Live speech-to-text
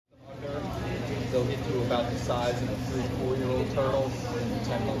they'll get to about the size of a 3-4-year-old turtle. In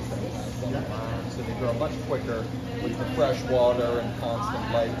 10 months, they'll have them. So they grow much quicker with the fresh water and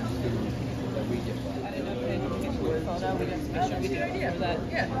constant light and food that we give them.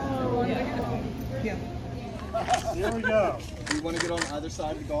 Here we go. Do you want to get on either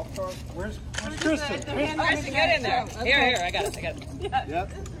side of the golf cart? Where's Kristen? Get in there. Here, I got it.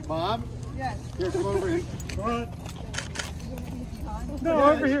 Yep. Mom? Yes. Here, come over here. Come on. No,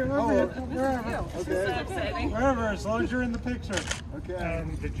 over here, wherever. Okay. Wherever, as long as you're in the picture. Okay.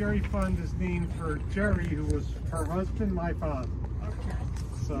 And the Jerry Fund is named for Jerry, who was her husband, my father. Okay.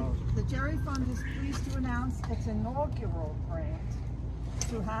 So. The Jerry Fund is pleased to announce its inaugural grant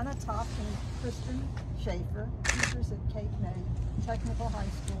to Hannah Topp and Kristen Schaefer, teachers at Cape May Technical High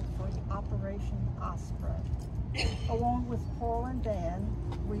School, for Operation Osprey. Along with Paul and Dan,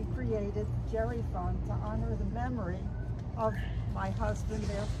 we created the Jerry Fund to honor the memory of my husband,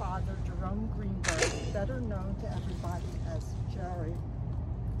 their father, Jerome Greenberg, better known to everybody as Jerry.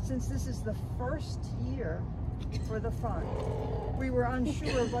 Since this is the first year for the fund, we were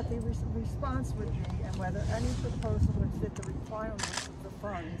unsure what the response would be and whether any proposal would fit the requirements of the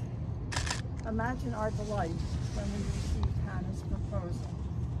fund. Imagine our delight when we received Hannah's proposal.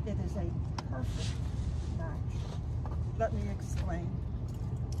 It is a perfect match. Let me explain.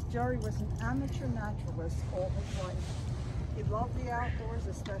 Jerry was an amateur naturalist all his life. He loved the outdoors,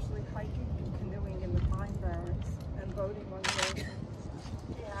 especially hiking and canoeing in the Pine Barrens and boating on the ocean.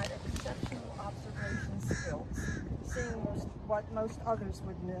 He had exceptional observation skills, seeing what most others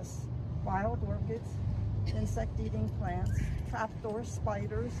would miss: wild orchids, insect-eating plants, trapdoor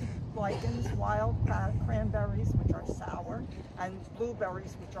spiders, lichens, wild cranberries, which are sour, and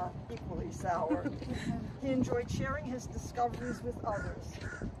blueberries, which are equally sour. He enjoyed sharing his discoveries with others,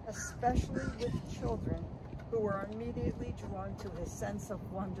 especially with children, who were immediately drawn to his sense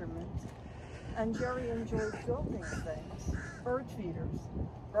of wonderment. And Jerry enjoyed building things: bird feeders,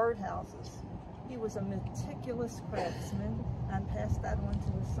 bird houses. He was a meticulous craftsman and passed that on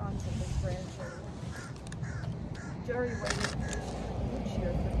to his sons and his grandchildren. Jerry waited each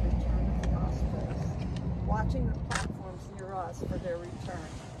year for the return of the ospreys, watching the platforms near us for their return.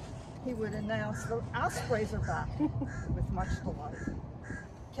 He would announce, "The ospreys are back," with much delight.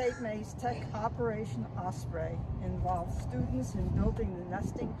 Cape May's Tech Operation Osprey involves students in building the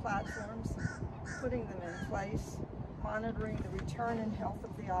nesting platforms, putting them in place, monitoring the return and health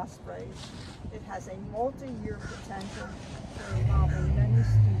of the ospreys. It has a multi-year potential for involving many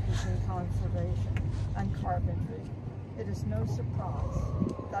students in conservation and carpentry. It is no surprise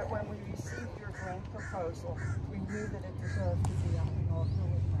that when we received your grant proposal, we knew that it deserved to be our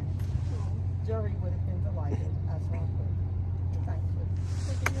inaugural grant. Jerry would have been delighted, as well could. Thank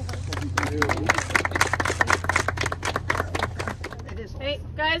you. It is Hey,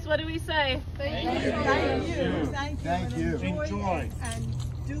 guys, what do we say? Thank you. Thank you. Thank you. Enjoy. And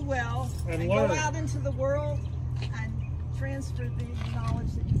do well. And go learn. out into the world and transfer the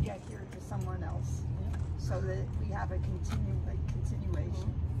knowledge that you get here to someone else, so that we have a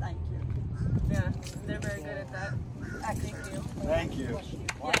continuation. Thank you. Yeah, they're very good at that. Thank you. Thank you.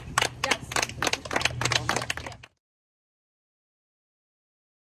 Yeah.